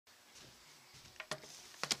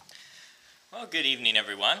Well, good evening,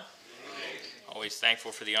 everyone. Always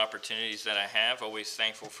thankful for the opportunities that I have. Always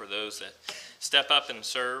thankful for those that step up and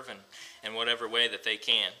serve in whatever way that they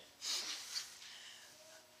can.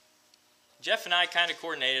 Jeff and I kind of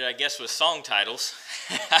coordinated, I guess, with song titles.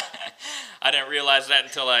 I didn't realize that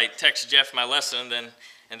until I texted Jeff my lesson,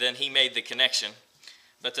 and then he made the connection.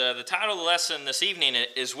 But the title of the lesson this evening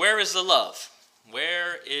is Where is the Love?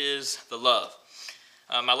 Where is the love?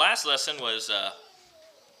 My last lesson was...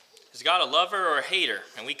 Is God a lover or a hater?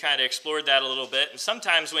 And we kind of explored that a little bit. And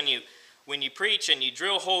sometimes when you preach and you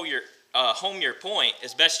drill home your point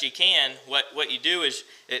as best you can, what you do is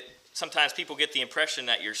sometimes people get the impression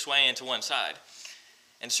that you're swaying to one side.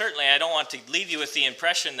 And certainly I don't want to leave you with the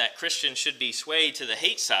impression that Christians should be swayed to the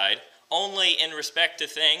hate side only in respect to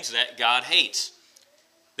things that God hates.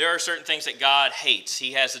 There are certain things that God hates.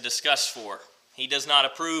 He has a disgust for. He does not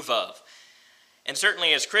approve of. And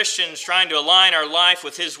certainly as Christians trying to align our life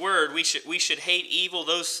with His Word, we should hate evil,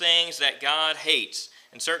 those things that God hates.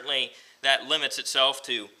 And certainly that limits itself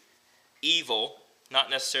to evil, not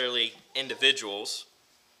necessarily individuals.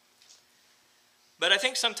 But I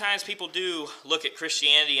think sometimes people do look at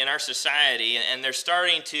Christianity in our society and they're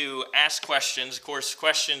starting to ask questions. Of course,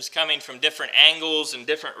 questions coming from different angles and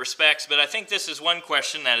different respects. But I think this is one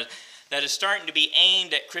question that is starting to be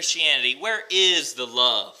aimed at Christianity. Where is the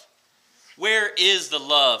love? Where is the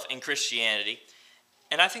love in Christianity?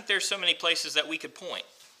 And I think there's so many places that we could point.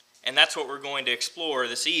 And that's what we're going to explore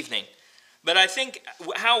this evening. But I think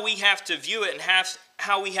how we have to view it and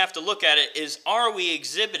how we have to look at it is, are we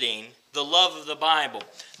exhibiting the love of the Bible?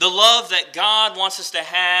 The love that God wants us to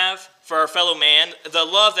have for our fellow man. The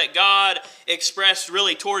love that God expressed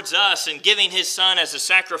really towards us in giving His Son as a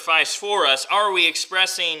sacrifice for us. Are we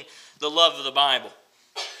expressing the love of the Bible?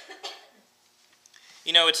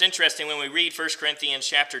 You know, it's interesting when we read 1 Corinthians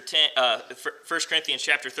chapter 13,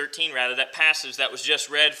 that passage that was just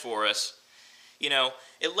read for us. You know,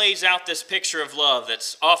 it lays out this picture of love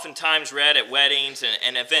that's oftentimes read at weddings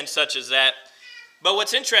and events such as that. But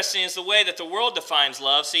what's interesting is the way that the world defines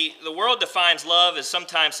love. See, the world defines love as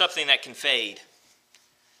sometimes something that can fade.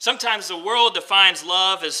 Sometimes the world defines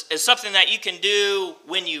love as something that you can do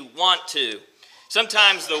when you want to.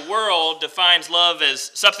 Sometimes the world defines love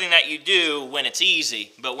as something that you do when it's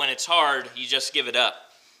easy, but when it's hard, you just give it up.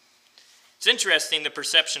 It's interesting, the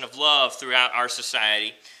perception of love throughout our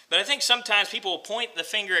society. But I think sometimes people will point the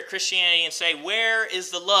finger at Christianity and say, where is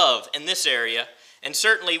the love in this area? And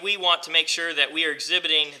certainly we want to make sure that we are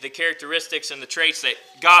exhibiting the characteristics and the traits that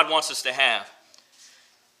God wants us to have.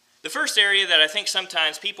 The first area that I think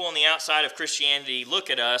sometimes people on the outside of Christianity look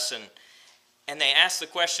at us and they ask the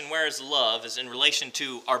question, where is love, is in relation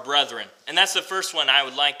to our brethren. And that's the first one I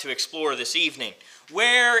would like to explore this evening.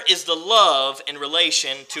 Where is the love in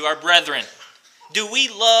relation to our brethren? Do we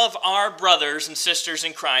love our brothers and sisters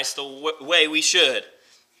in Christ the way we should?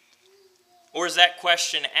 Or is that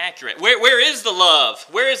question accurate? Where is the love?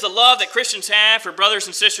 Where is the love that Christians have for brothers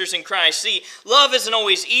and sisters in Christ? See, love isn't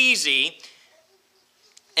always easy.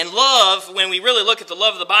 And love, when we really look at the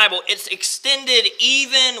love of the Bible, it's extended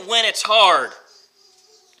even when it's hard.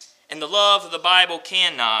 And the love of the Bible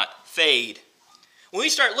cannot fade. When we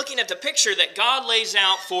start looking at the picture that God lays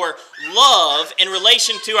out for love in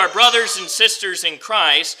relation to our brothers and sisters in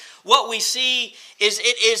Christ, what we see is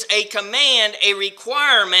it is a command, a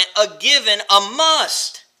requirement, a given, a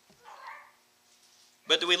must.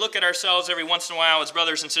 But do we look at ourselves every once in a while as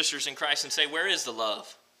brothers and sisters in Christ and say, where is the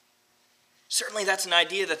love? Certainly that's an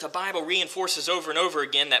idea that the Bible reinforces over and over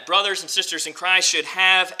again, that brothers and sisters in Christ should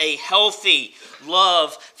have a healthy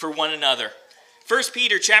love for one another. 1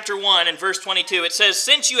 Peter chapter 1 and verse 22, it says,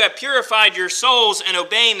 since you have purified your souls in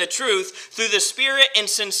obeying the truth through the Spirit and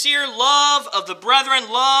sincere love of the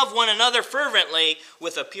brethren, love one another fervently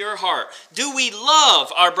with a pure heart. Do we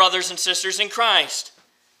love our brothers and sisters in Christ?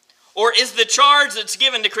 Or is the charge that's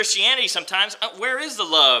given to Christianity sometimes, where is the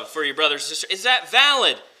love for your brothers and sisters? Is that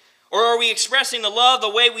valid? Or are we expressing the love the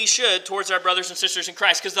way we should towards our brothers and sisters in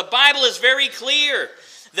Christ? Because the Bible is very clear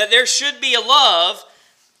that there should be a love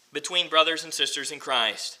between brothers and sisters in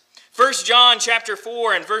Christ. 1 John chapter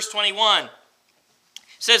 4 and verse 21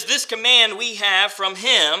 says, this command we have from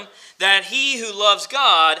Him, that he who loves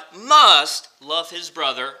God must love his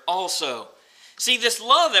brother also. See, this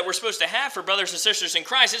love that we're supposed to have for brothers and sisters in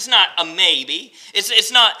Christ, it's not a maybe.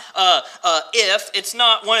 It's not if. It's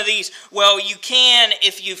not one of these, well, you can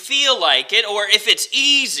if you feel like it or if it's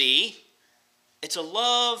easy. It's a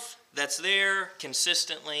love that's there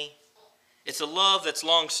consistently. It's a love that's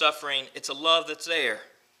long-suffering. It's a love that's there.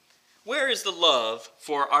 Where is the love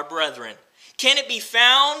for our brethren? Can it be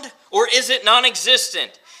found or is it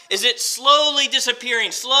non-existent? Is it slowly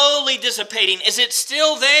disappearing, slowly dissipating? Is it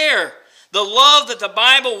still there? The love that the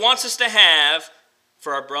Bible wants us to have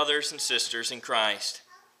for our brothers and sisters in Christ.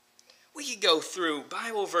 We could go through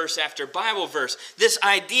Bible verse after Bible verse. This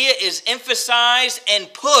idea is emphasized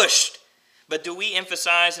and pushed. But do we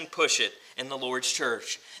emphasize and push it in the Lord's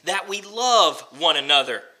church? That we love one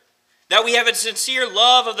another. That we have a sincere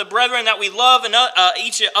love of the brethren. That we love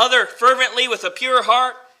each other fervently with a pure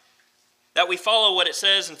heart. That we follow what it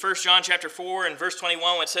says in 1 John chapter 4 and verse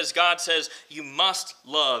 21 when it says, God says, you must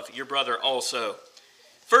love your brother also.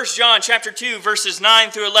 1 John chapter 2 verses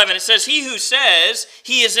 9 through 11, it says, he who says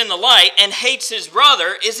he is in the light and hates his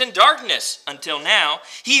brother is in darkness until now.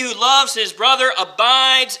 He who loves his brother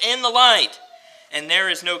abides in the light, and there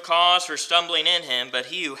is no cause for stumbling in him, but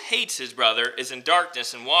he who hates his brother is in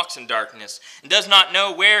darkness and walks in darkness, and does not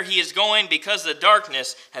know where he is going because the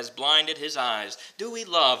darkness has blinded his eyes. Do we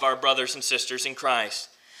love our brothers and sisters in Christ?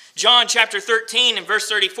 John chapter 13 and verse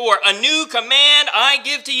 34, a new command I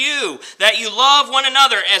give to you, that you love one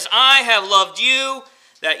another as I have loved you,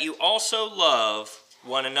 that you also love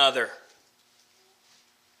one another.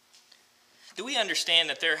 Do we understand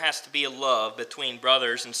that there has to be a love between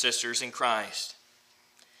brothers and sisters in Christ?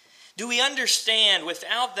 Do we understand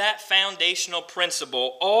without that foundational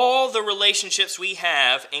principle, all the relationships we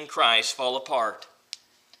have in Christ fall apart?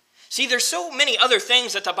 See, there's so many other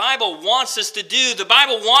things that the Bible wants us to do. The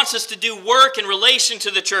Bible wants us to do work in relation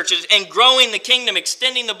to the churches and growing the kingdom,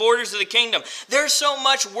 extending the borders of the kingdom. There's so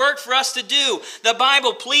much work for us to do. The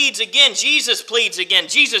Bible pleads again. Jesus pleads again.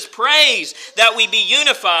 Jesus prays that we be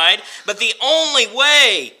unified. But the only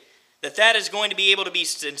way that that is going to be able to be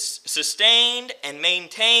sustained and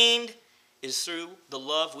maintained is through the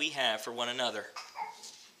love we have for one another.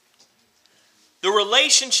 The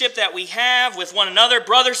relationship that we have with one another,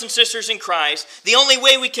 brothers and sisters in Christ, the only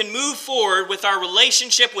way we can move forward with our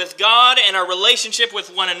relationship with God and our relationship with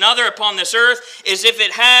one another upon this earth is if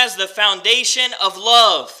it has the foundation of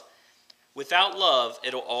love. Without love,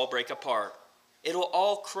 it'll all break apart. It'll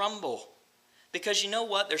all crumble. Because you know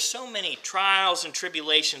what? There's so many trials and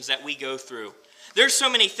tribulations that we go through. There's so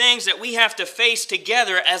many things that we have to face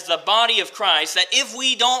together as the body of Christ that if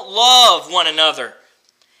we don't love one another,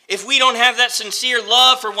 if we don't have that sincere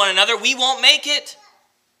love for one another, we won't make it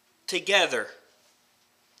together.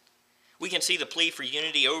 We can see the plea for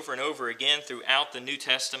unity over and over again throughout the New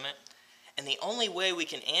Testament. And the only way we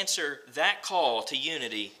can answer that call to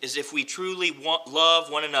unity is if we truly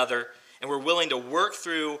love one another and we're willing to work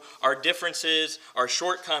through our differences, our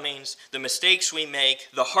shortcomings, the mistakes we make,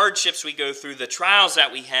 the hardships we go through, the trials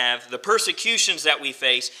that we have, the persecutions that we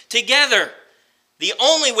face together. The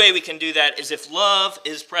only way we can do that is if love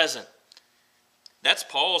is present. That's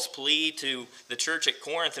Paul's plea to the church at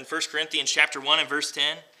Corinth in 1 Corinthians chapter 1 and verse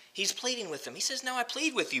 10. He's pleading with them. He says, now I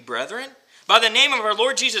plead with you, brethren, by the name of our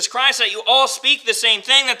Lord Jesus Christ, that you all speak the same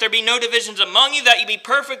thing, that there be no divisions among you, that you be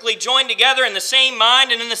perfectly joined together in the same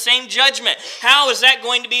mind and in the same judgment. How is that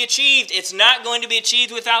going to be achieved? It's not going to be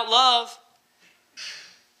achieved without love.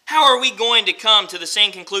 How are we going to come to the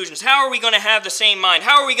same conclusions? How are we going to have the same mind?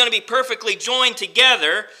 How are we going to be perfectly joined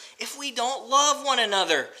together if we don't love one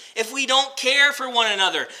another? If we don't care for one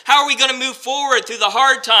another? How are we going to move forward through the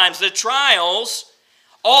hard times, the trials,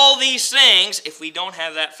 all these things if we don't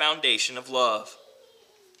have that foundation of love?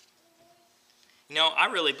 You know, I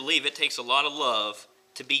really believe it takes a lot of love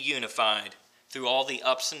to be unified through all the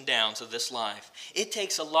ups and downs of this life. It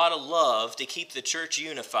takes a lot of love to keep the church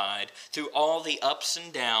unified through all the ups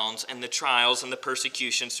and downs and the trials and the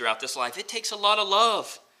persecutions throughout this life. It takes a lot of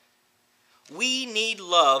love. We need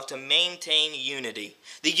love to maintain unity.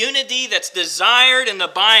 The unity that's desired in the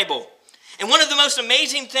Bible. And one of the most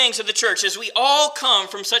amazing things of the church is we all come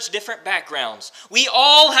from such different backgrounds. We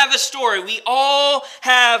all have a story. We all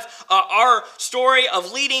have our story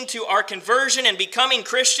of leading to our conversion and becoming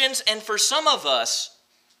Christians. And for some of us,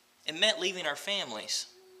 it meant leaving our families.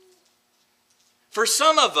 For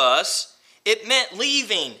some of us, it meant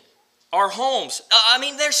leaving our homes.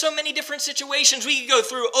 There's so many different situations we could go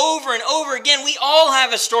through over and over again. We all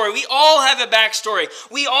have a story. We all have a backstory.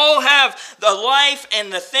 We all have the life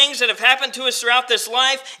and the things that have happened to us throughout this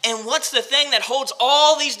life. And what's the thing that holds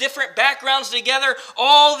all these different backgrounds together?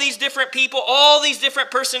 All these different people, all these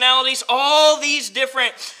different personalities, all these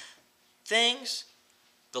different things?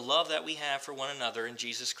 The love that we have for one another in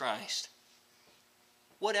Jesus Christ.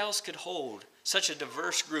 What else could hold such a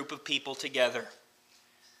diverse group of people together?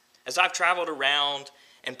 As I've traveled around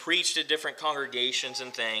and preached at different congregations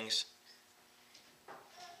and things,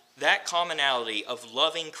 that commonality of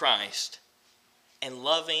loving Christ and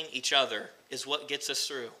loving each other is what gets us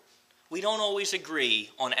through. We don't always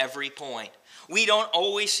agree on every point. We don't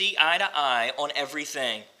always see eye to eye on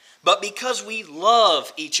everything. But because we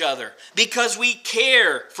love each other, because we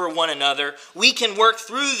care for one another, we can work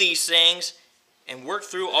through these things and work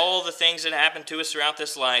through all the things that happen to us throughout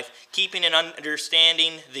this life, keeping and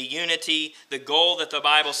understanding the unity, the goal that the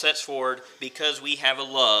Bible sets forward, because we have a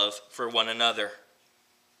love for one another.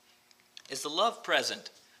 Is the love present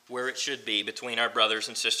where it should be between our brothers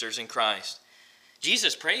and sisters in Christ?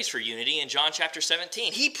 Jesus prays for unity in John chapter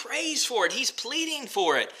 17. He prays for it. He's pleading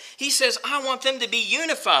for it. He says, I want them to be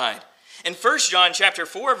unified. In 1 John chapter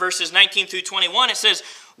 4, verses 19 through 21, it says,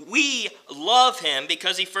 we love him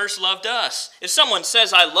because he first loved us. If someone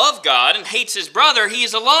says, I love God, and hates his brother, he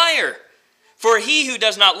is a liar. For he who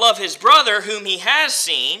does not love his brother whom he has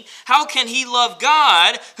seen, how can he love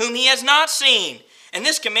God whom he has not seen? And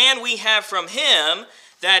this command we have from him,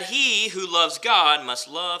 that he who loves God must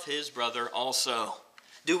love his brother also.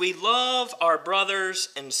 Do we love our brothers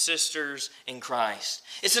and sisters in Christ?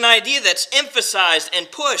 It's an idea that's emphasized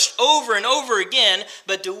and pushed over and over again,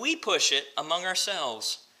 but do we push it among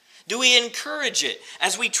ourselves? Do we encourage it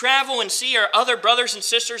as we travel and see our other brothers and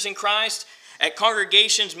sisters in Christ at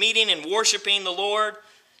congregations meeting and worshiping the Lord?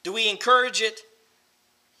 Do we encourage it?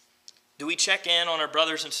 Do we check in on our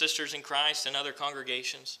brothers and sisters in Christ and other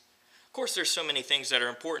congregations? Of course, there's so many things that are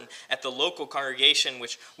important at the local congregation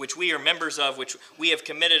which we are members of, which we have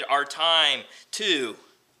committed our time to.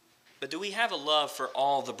 But do we have a love for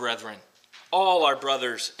all the brethren, all our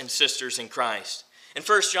brothers and sisters in Christ? In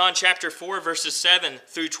 1 John chapter 4, verses 7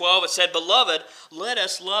 through 12, it said, Beloved, let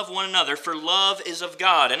us love one another, for love is of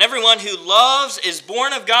God. And everyone who loves is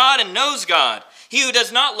born of God and knows God. He who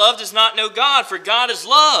does not love does not know God, for God is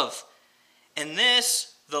love. And this,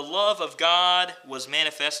 the love of God, was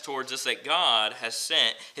manifest towards us, that God has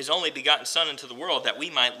sent his only begotten Son into the world, that we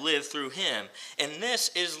might live through him. And this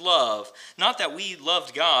is love, not that we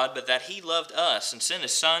loved God, but that he loved us and sent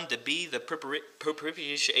his Son to be the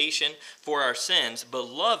propitiation for our sins.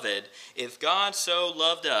 Beloved, if God so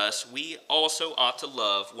loved us, we also ought to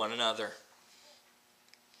love one another.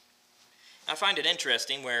 I find it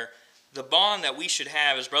interesting where the bond that we should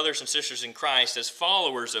have as brothers and sisters in Christ, as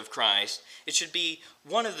followers of Christ, it should be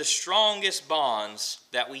one of the strongest bonds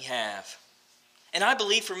that we have. And I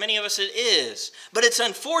believe for many of us it is. But it's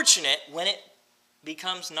unfortunate when it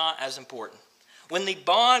becomes not as important. When the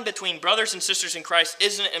bond between brothers and sisters in Christ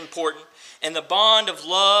isn't important, and the bond of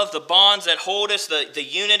love, the bonds that hold us, the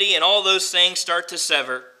unity and all those things start to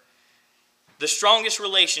sever, the strongest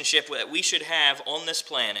relationship that we should have on this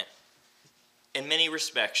planet, in many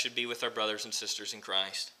respects, should be with our brothers and sisters in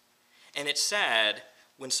Christ. And it's sad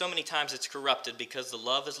when so many times it's corrupted because the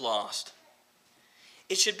love is lost.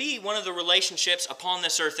 It should be one of the relationships upon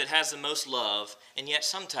this earth that has the most love, and yet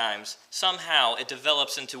sometimes, somehow, it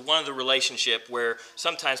develops into one of the relationships where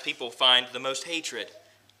sometimes people find the most hatred.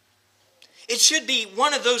 It should be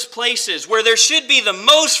one of those places where there should be the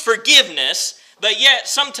most forgiveness, but yet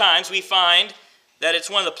sometimes we find that it's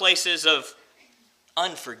one of the places of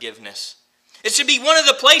unforgiveness. It should be one of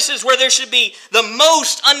the places where there should be the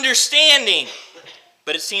most understanding.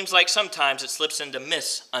 But it seems like sometimes it slips into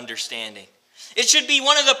misunderstanding. It should be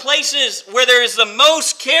one of the places where there is the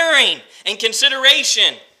most caring and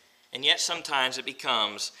consideration. And yet sometimes it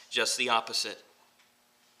becomes just the opposite.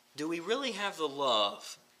 Do we really have the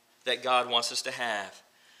love that God wants us to have?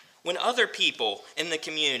 When other people in the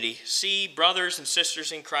community see brothers and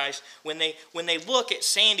sisters in Christ, when they look at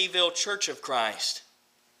Sandyville Church of Christ,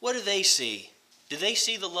 what do they see? Do they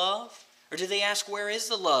see the love? Or do they ask, where is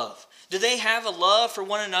the love? Do they have a love for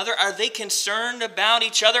one another? Are they concerned about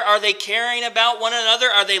each other? Are they caring about one another?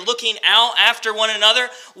 Are they looking out after one another?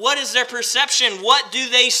 What is their perception? What do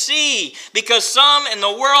they see? Because some in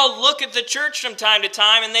the world look at the church from time to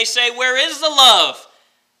time and they say, where is the love?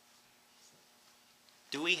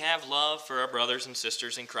 Do we have love for our brothers and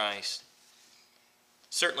sisters in Christ?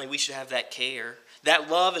 Certainly we should have that care.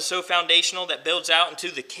 That love is so foundational that builds out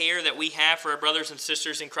into the care that we have for our brothers and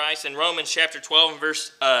sisters in Christ. In Romans chapter 12 and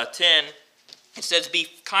verse 10, it says, be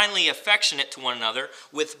kindly affectionate to one another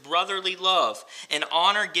with brotherly love and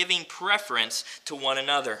honor, giving preference to one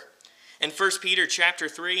another. In 1 Peter chapter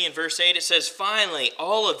 3 and verse 8, it says, finally,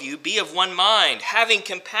 all of you be of one mind, having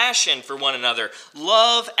compassion for one another.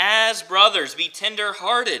 Love as brothers, be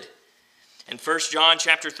tender-hearted. In 1 John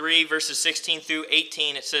chapter 3, verses 16 through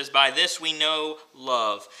 18, it says, by this we know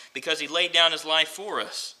love, because he laid down his life for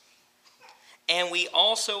us. And we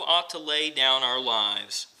also ought to lay down our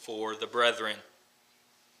lives for the brethren.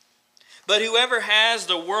 But whoever has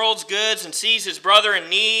the world's goods and sees his brother in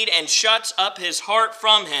need and shuts up his heart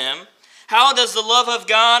from him, How does the love of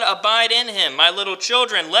God abide in him? My little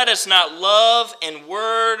children, let us not love in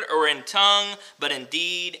word or in tongue, but in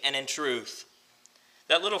deed and in truth.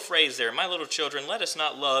 That little phrase there, my little children, let us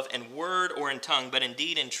not love in word or in tongue, but in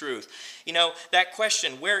deed and truth. You know, that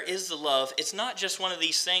question, where is the love? It's not just one of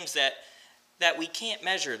these things that we can't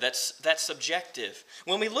measure, that's subjective.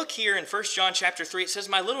 When we look here in 1 John chapter 3, it says,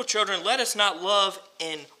 my little children, let us not love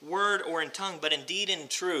in word or in tongue, but in deed and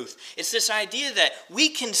truth. It's this idea that we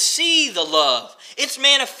can see the love. It's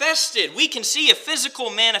manifested. We can see a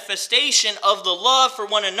physical manifestation of the love for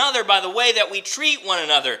one another by the way that we treat one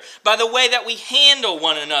another, by the way that we handle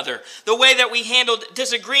one another, the way that we handle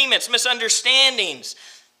disagreements, misunderstandings,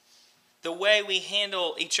 the way we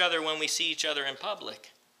handle each other when we see each other in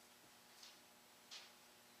public.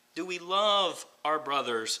 Do we love our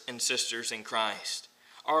brothers and sisters in Christ?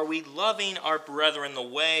 Are we loving our brethren the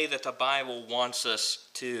way that the Bible wants us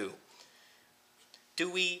to?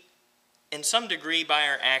 Do we, in some degree by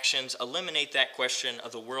our actions, eliminate that question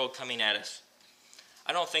of the world coming at us?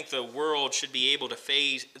 I don't think the world should be able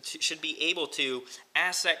to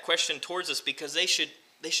ask that question towards us, because they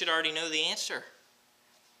should already know the answer.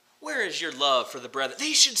 Where is your love for the brethren?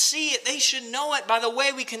 They should see it. They should know it by the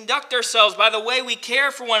way we conduct ourselves, by the way we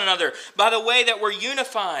care for one another, by the way that we're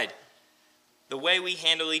unified, the way we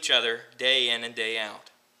handle each other day in and day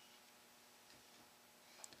out.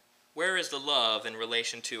 Where is the love in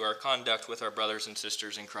relation to our conduct with our brothers and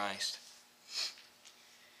sisters in Christ?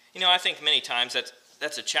 You know, I think many times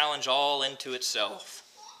that's a challenge all into itself.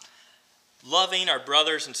 Loving our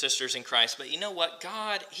brothers and sisters in Christ. But you know what?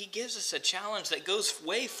 God, He gives us a challenge that goes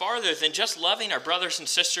way farther than just loving our brothers and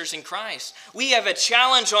sisters in Christ. We have a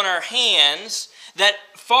challenge on our hands that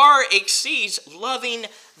far exceeds loving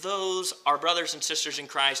those, our brothers and sisters in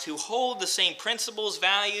Christ, who hold the same principles,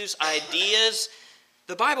 values, ideas.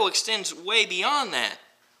 The Bible extends way beyond that.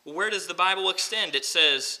 Well, where does the Bible extend? It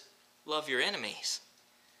says, love your enemies.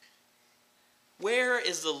 Where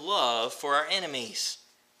is the love for our enemies?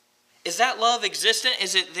 Is that love existent?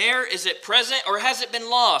 Is it there? Is it present? Or has it been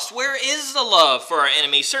lost? Where is the love for our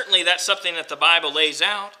enemies? Certainly that's something that the Bible lays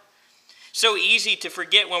out. So easy to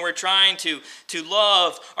forget when we're trying to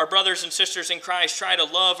love our brothers and sisters in Christ, try to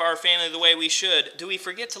love our family the way we should. Do we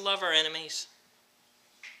forget to love our enemies?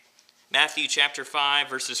 Matthew chapter 5,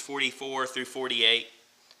 verses 44 through 48.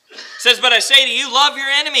 Says, but I say to you, love your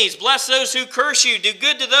enemies, bless those who curse you, do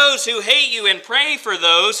good to those who hate you, and pray for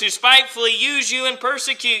those who spitefully use you and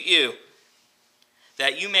persecute you,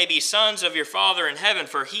 that you may be sons of your Father in heaven,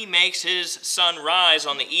 for He makes His sun rise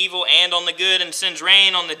on the evil and on the good, and sends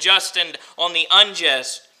rain on the just and on the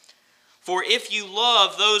unjust. For if you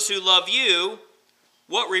love those who love you,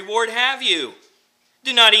 what reward have you?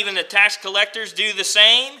 Do not even the tax collectors do the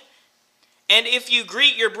same? And if you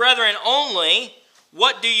greet your brethren only,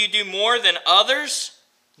 what do you do more than others?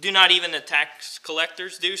 Do not even the tax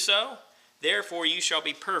collectors do so? Therefore you shall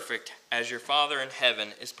be perfect, as your Father in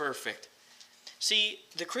heaven is perfect. See,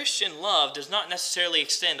 the Christian love does not necessarily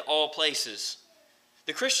extend all places.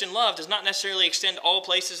 The Christian love does not necessarily extend all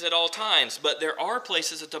places at all times, but there are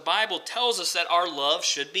places that the Bible tells us that our love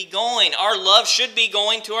should be going. Our love should be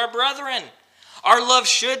going to our brethren. Our love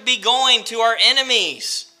should be going to our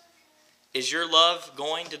enemies. Is your love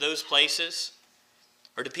going to those places?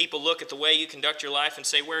 Or do people look at the way you conduct your life and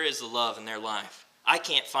say, where is the love in their life? I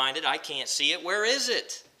can't find it. I can't see it. Where is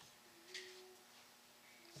it?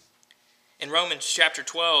 In Romans chapter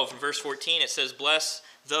 12, verse 14, it says, bless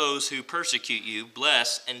those who persecute you,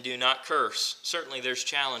 bless and do not curse. Certainly there's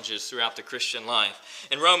challenges throughout the Christian life.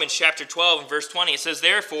 In Romans chapter 12 and verse 20, it says,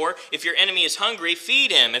 therefore, if your enemy is hungry,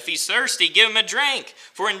 feed him. If he's thirsty, give him a drink.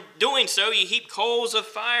 For in doing so, you heap coals of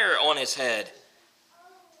fire on his head.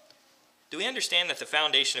 Do we understand that the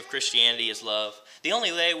foundation of Christianity is love? The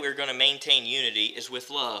only way we're going to maintain unity is with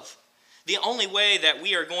love. The only way that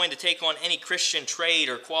we are going to take on any Christian trait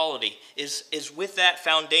or quality is with that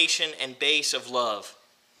foundation and base of love.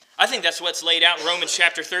 I think that's what's laid out in Romans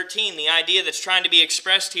chapter 13. The idea that's trying to be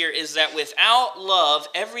expressed here is that without love,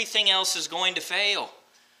 everything else is going to fail.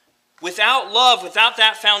 Without love, without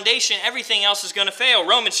that foundation, everything else is going to fail.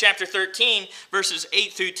 Romans chapter 13, verses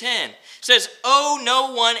 8 through 10 says, owe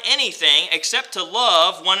no one anything except to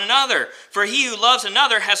love one another. For he who loves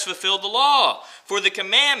another has fulfilled the law. For the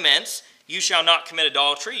commandments, you shall not commit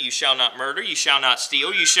adultery, you shall not murder, you shall not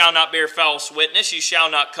steal, you shall not bear false witness, you shall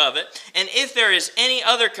not covet. And if there is any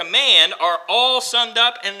other command, are all summed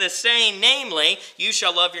up in the same, namely, you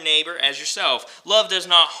shall love your neighbor as yourself. Love does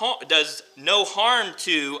no harm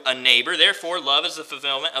to a neighbor, therefore love is the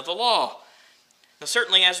fulfillment of the law. Now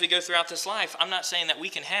certainly as we go throughout this life, I'm not saying that we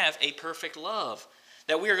can have a perfect love,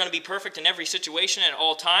 that we are going to be perfect in every situation at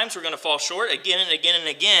all times. We're going to fall short again and again and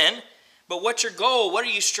again. But what's your goal? What are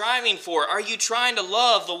you striving for? Are you trying to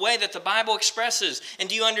love the way that the Bible expresses? And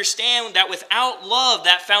do you understand that without love,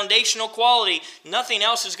 that foundational quality, nothing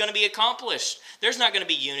else is going to be accomplished? There's not going to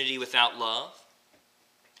be unity without love.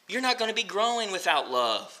 You're not going to be growing without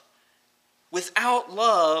love. Without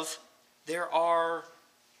love, there are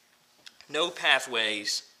no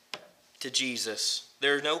pathways to Jesus.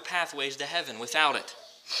 There are no pathways to heaven without it.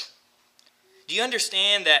 Do you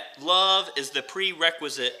understand that love is the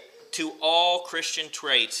prerequisite to all Christian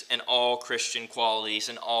traits and all Christian qualities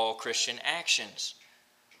and all Christian actions?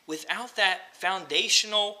 Without that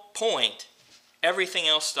foundational point, everything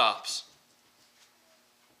else stops.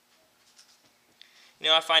 You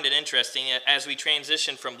know, I find it interesting as we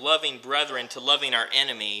transition from loving brethren to loving our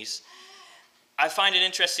enemies. I find it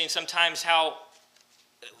interesting sometimes how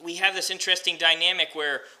we have this interesting dynamic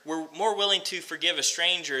where we're more willing to forgive a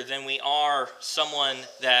stranger than we are someone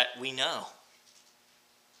that we know.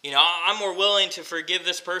 You know, I'm more willing to forgive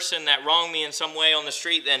this person that wronged me in some way on the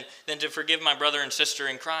street than to forgive my brother and sister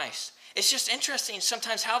in Christ. It's just interesting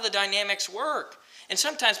sometimes how the dynamics work. And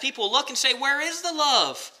sometimes people look and say, where is the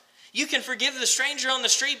love? You can forgive the stranger on the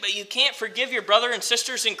street, but you can't forgive your brother and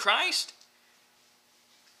sisters in Christ?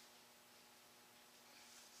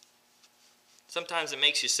 Sometimes it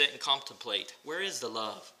makes you sit and contemplate. Where is the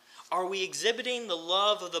love? Are we exhibiting the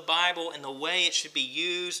love of the Bible in the way it should be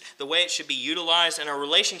used, the way it should be utilized in our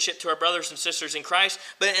relationship to our brothers and sisters in Christ,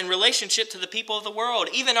 but in relationship to the people of the world,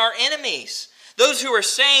 even our enemies? Those who are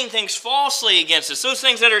saying things falsely against us, those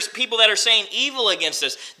things that are people that are saying evil against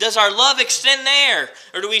us, does our love extend there?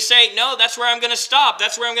 Or do we say, no, that's where I'm going to stop.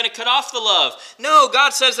 That's where I'm going to cut off the love. No,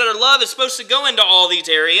 God says that our love is supposed to go into all these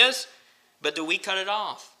areas, but do we cut it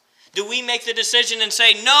off? Do we make the decision and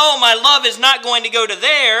say, no, my love is not going to go to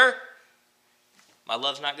there. My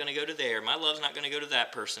love's not going to go to there. My love's not going to go to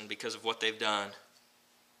that person because of what they've done.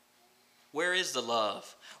 Where is the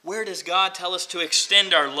love? Where does God tell us to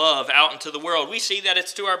extend our love out into the world? We see that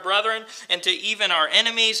it's to our brethren and to even our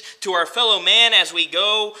enemies, to our fellow man as we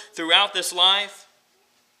go throughout this life.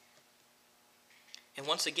 And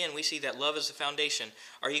once again, we see that love is the foundation.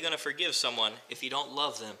 Are you going to forgive someone if you don't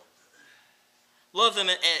love them? Love them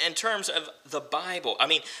in terms of the Bible. I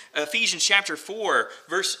mean, Ephesians chapter 4,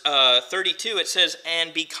 verse 32, it says,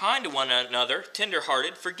 and be kind to one another,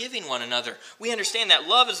 tenderhearted, forgiving one another. We understand that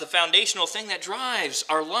love is the foundational thing that drives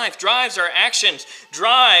our life, drives our actions,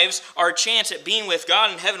 drives our chance at being with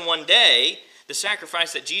God in heaven one day. The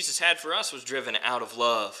sacrifice that Jesus had for us was driven out of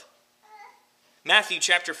love. Matthew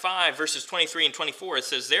chapter 5, verses 23 and 24, it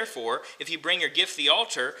says, therefore, if you bring your gift to the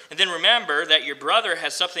altar, and then remember that your brother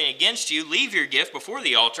has something against you, leave your gift before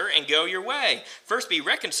the altar and go your way. First be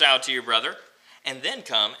reconciled to your brother, and then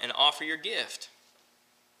come and offer your gift.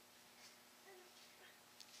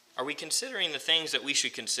 Are we considering the things that we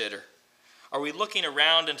should consider? Are we looking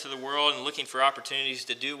around into the world and looking for opportunities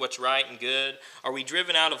to do what's right and good? Are we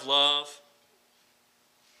driven out of love?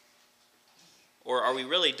 Or are we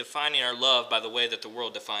really defining our love by the way that the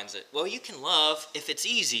world defines it? Well, you can love if it's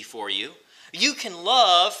easy for you. You can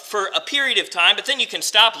love for a period of time, but then you can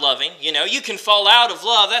stop loving. You know, you can fall out of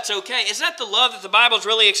love. That's okay. Is that the love that the Bible's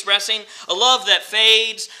really expressing? A love that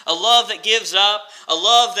fades, a love that gives up, a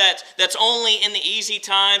love that's only in the easy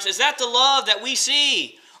times? Is that the love that we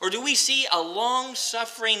see? Or do we see a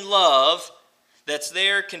long-suffering love that's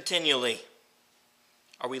there continually?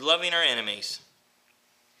 Are we loving our enemies?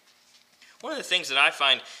 One of the things that I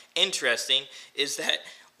find interesting is that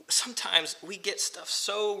sometimes we get stuff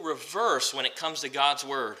so reverse when it comes to God's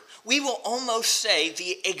Word. We will almost say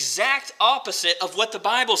the exact opposite of what the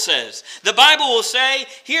Bible says. The Bible will say,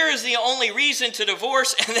 here is the only reason to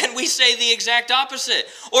divorce, and then we say the exact opposite.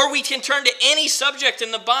 Or we can turn to any subject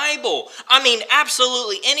in the Bible. I mean,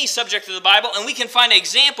 absolutely any subject of the Bible, and we can find an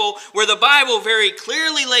example where the Bible very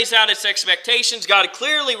clearly lays out its expectations. God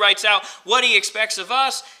clearly writes out what He expects of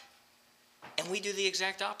us, and we do the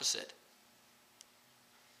exact opposite.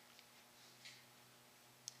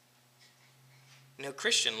 You know,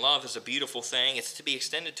 Christian love is a beautiful thing. It's to be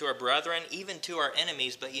extended to our brethren, even to our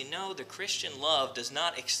enemies. But you know, the Christian love does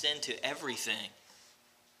not extend to everything.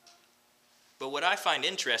 But what I find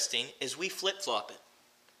interesting is we flip-flop it.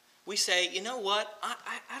 We say, you know what?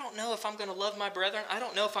 I don't know if I'm going to love my brethren. I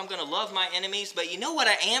don't know if I'm going to love my enemies. But you know what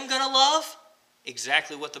I am going to love?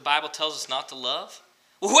 Exactly what the Bible tells us not to love.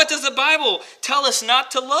 Well, what does the Bible tell us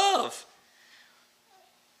not to love?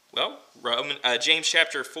 Well, James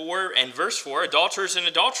chapter 4 and verse 4, adulterers and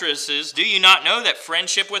adulteresses, do you not know that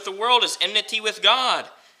friendship with the world is enmity with God?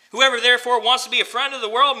 Whoever therefore wants to be a friend of the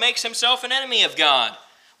world makes himself an enemy of God.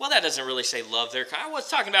 Well, that doesn't really say love there. I was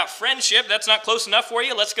talking about friendship. That's not close enough for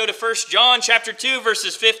you. Let's go to 1 John chapter 2,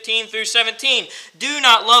 verses 15 through 17. Do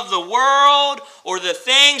not love the world or the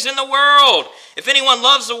things in the world. If anyone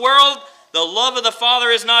loves the world, the love of the Father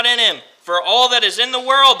is not in him. For all that is in the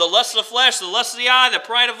world, the lust of the flesh, the lust of the eye, the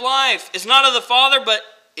pride of life, is not of the Father, but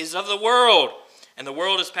is of the world. And the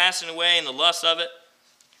world is passing away and the lust of it.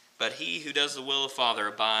 But he who does the will of the Father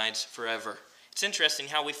abides forever. It's interesting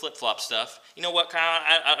how we flip-flop stuff. You know what, Kyle?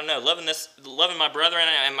 I don't know. Loving my brethren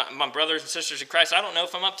and my brothers and sisters in Christ, I don't know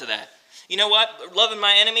if I'm up to that. You know what? Loving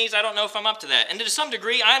my enemies, I don't know if I'm up to that. And to some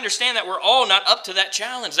degree, I understand that we're all not up to that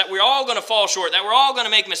challenge, that we're all going to fall short, that we're all going to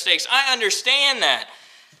make mistakes. I understand that.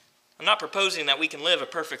 I'm not proposing that we can live a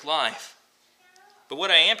perfect life. But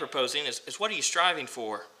what I am proposing is what are you striving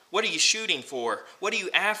for? What are you shooting for? What are you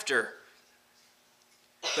after?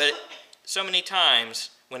 But so many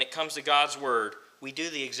times, when it comes to God's word, we do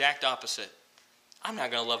the exact opposite. I'm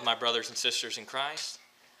not going to love my brothers and sisters in Christ.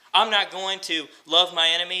 I'm not going to love my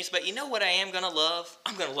enemies, but you know what I am going to love?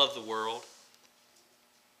 I'm going to love the world.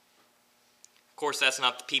 Of course, that's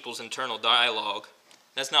not the people's internal dialogue.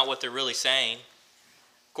 That's not what they're really saying.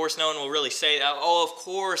 Of course, no one will really say, oh, of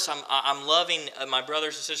course, I'm loving my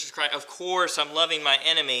brothers and sisters in Christ. Of course, I'm loving my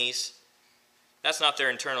enemies. That's not their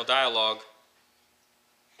internal dialogue.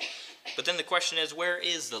 But then the question is, where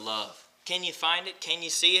is the love? Can you find it? Can you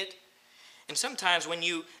see it? And sometimes when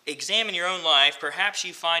you examine your own life, perhaps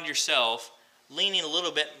you find yourself leaning a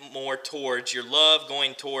little bit more towards your love,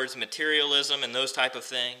 going towards materialism and those type of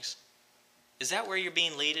things. Is that where you're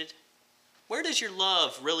being led? Where does your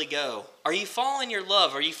love really go? Are you following your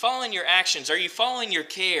love? Are you following your actions? Are you following your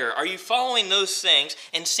care? Are you following those things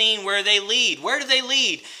and seeing where they lead? Where do they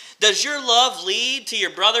lead? Does your love lead to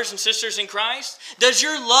your brothers and sisters in Christ? Does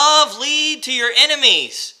your love lead to your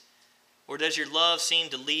enemies? Or does your love seem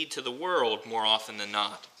to lead to the world more often than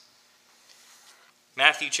not?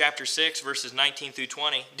 Matthew chapter 6, verses 19 through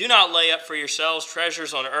 20. Do not lay up for yourselves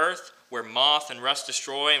treasures on earth, where moth and rust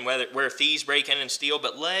destroy, and where thieves break in and steal,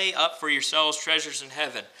 but lay up for yourselves treasures in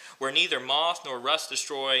heaven, where neither moth nor rust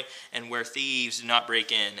destroy, and where thieves do not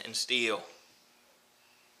break in and steal.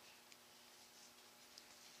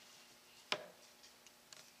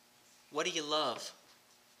 What do you love?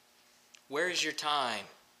 Where is your time?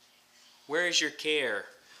 Where is your care?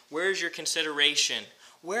 Where is your consideration?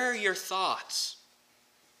 Where are your thoughts?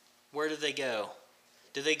 Where do they go?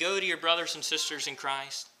 Do they go to your brothers and sisters in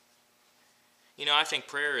Christ? You know, I think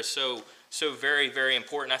prayer is so very, very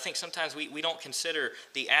important. I think sometimes we don't consider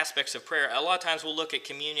the aspects of prayer. A lot of times we'll look at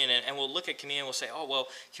communion and we'll look at communion and we'll say, oh, well,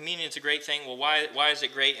 communion is a great thing. Well, why is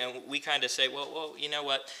it great? And we kind of say, well, you know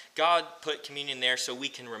what? God put communion there so we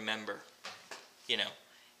can remember. You know,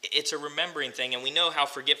 it's a remembering thing, and we know how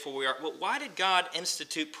forgetful we are. Well, why did God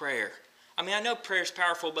institute prayer? I mean, I know prayer is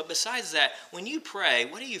powerful, but besides that, when you pray,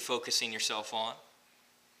 what are you focusing yourself on?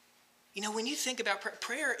 You know, when you think about prayer,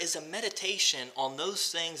 prayer is a meditation on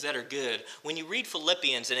those things that are good. When you read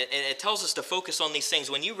Philippians and it tells us to focus on these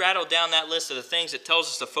things, when you rattle down that list of the things it tells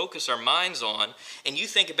us to focus our minds on, and you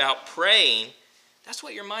think about praying, that's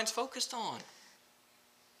what your mind's focused on.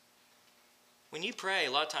 When you pray,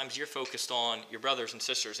 a lot of times you're focused on your brothers and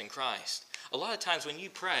sisters in Christ. A lot of times when you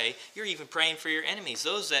pray, you're even praying for your enemies,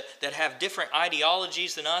 those that have different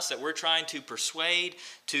ideologies than us, that we're trying to persuade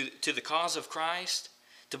to the cause of Christ,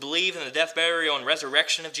 to believe in the death, burial, and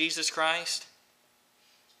resurrection of Jesus Christ.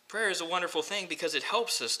 Prayer is a wonderful thing because it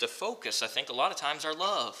helps us to focus, I think, a lot of times our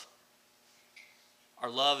love. Our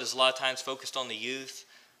love is a lot of times focused on the youth.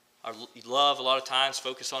 Our love a lot of times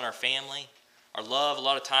focused on our family. Our love a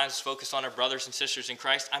lot of times is focused on our brothers and sisters in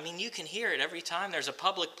Christ. I mean, you can hear it every time there's a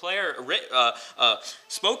public prayer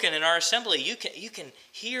spoken in our assembly. You can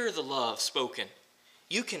hear the love spoken.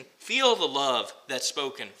 You can feel the love that's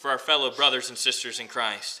spoken for our fellow brothers and sisters in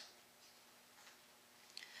Christ.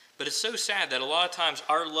 But it's so sad that a lot of times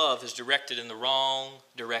our love is directed in the wrong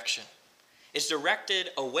direction. It's directed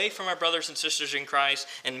away from our brothers and sisters in Christ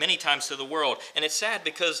and many times to the world. And it's sad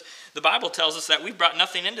because the Bible tells us that we brought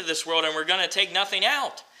nothing into this world and we're going to take nothing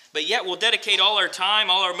out. But yet we'll dedicate all our time,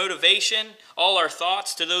 all our motivation, all our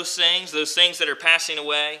thoughts to those things that are passing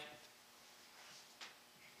away.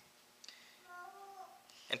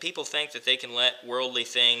 And people think that they can let worldly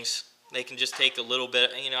things, they can just take a little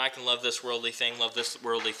bit, I can love this worldly thing,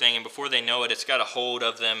 and before they know it, it's got a hold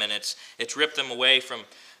of them, and it's ripped them away from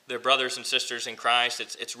their brothers and sisters in Christ.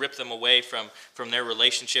 It's ripped them away from their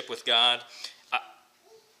relationship with God.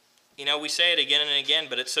 We say it again and again,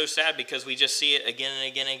 but it's so sad because we just see it again and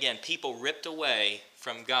again and again. People ripped away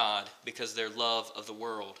from God because of their love of the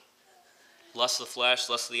world. Lust of the flesh,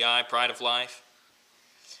 lust of the eye, pride of life.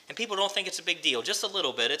 And people don't think it's a big deal. Just a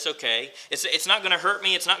little bit, it's okay. It's not going to hurt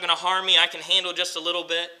me. It's not going to harm me. I can handle just a little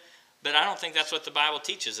bit. But I don't think that's what the Bible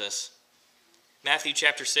teaches us. Matthew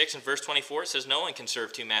chapter 6 and verse 24, it says no one can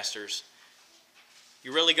serve two masters.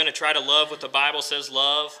 You're really going to try to love what the Bible says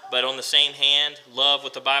love, but on the same hand, love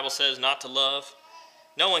what the Bible says not to love?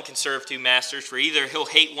 No one can serve two masters, for either he'll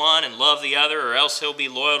hate one and love the other, or else he'll be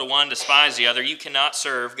loyal to one and despise the other. You cannot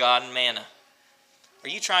serve God and mammon. Are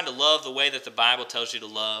you trying to love the way that the Bible tells you to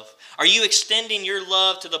love? Are you extending your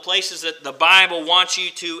love to the places that the Bible wants you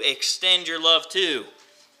to extend your love to?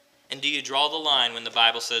 And do you draw the line when the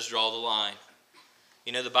Bible says draw the line?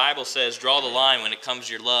 You know, the Bible says draw the line when it comes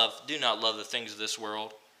to your love. Do not love the things of this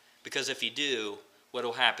world. Because if you do, what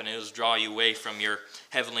will happen? It will draw you away from your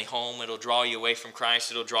heavenly home. It will draw you away from Christ.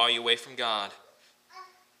 It will draw you away from God.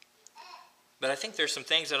 But I think there's some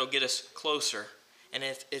things that will get us closer. And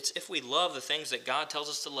if we love the things that God tells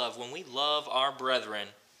us to love, when we love our brethren,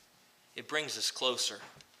 it brings us closer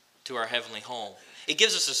to our heavenly home. It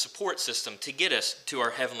gives us a support system to get us to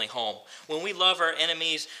our heavenly home. When we love our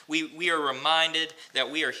enemies, we are reminded that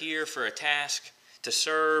we are here for a task to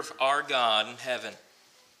serve our God in heaven.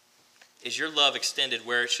 Is your love extended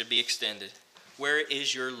where it should be extended? Where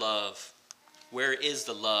is your love? Where is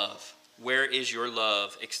the love? Where is your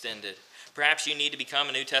love extended? Perhaps you need to become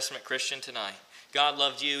a New Testament Christian tonight. God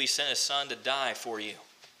loved you. He sent His Son to die for you.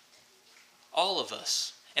 All of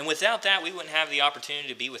us. And without that, we wouldn't have the opportunity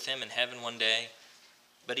to be with Him in heaven one day.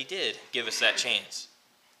 But He did give us that chance.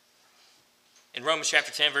 In Romans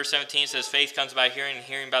chapter 10, verse 17, it says, faith comes by hearing, and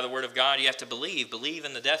hearing by the word of God. You have to believe. Believe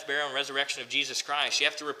in the death, burial, and resurrection of Jesus Christ. You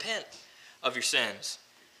have to repent of your sins.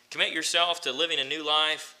 Commit yourself to living a new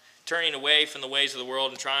life, turning away from the ways of the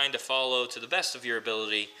world and trying to follow to the best of your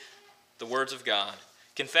ability the words of God.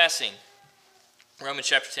 Confessing. Romans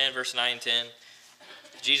chapter 10, verse 9 and 10.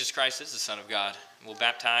 Jesus Christ is the Son of God and will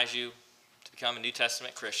baptize you to become a New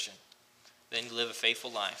Testament Christian. Then you live a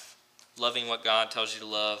faithful life, loving what God tells you to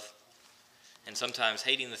love, and sometimes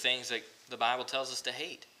hating the things that the Bible tells us to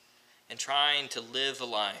hate, and trying to live a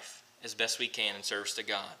life as best we can in service to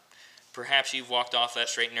God. Perhaps you've walked off that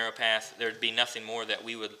straight and narrow path. There'd be nothing more that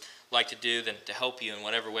we would like to do than to help you in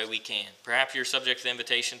whatever way we can. Perhaps you're subject to the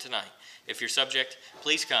invitation tonight. If you're subject,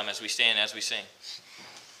 please come as we stand, as we sing.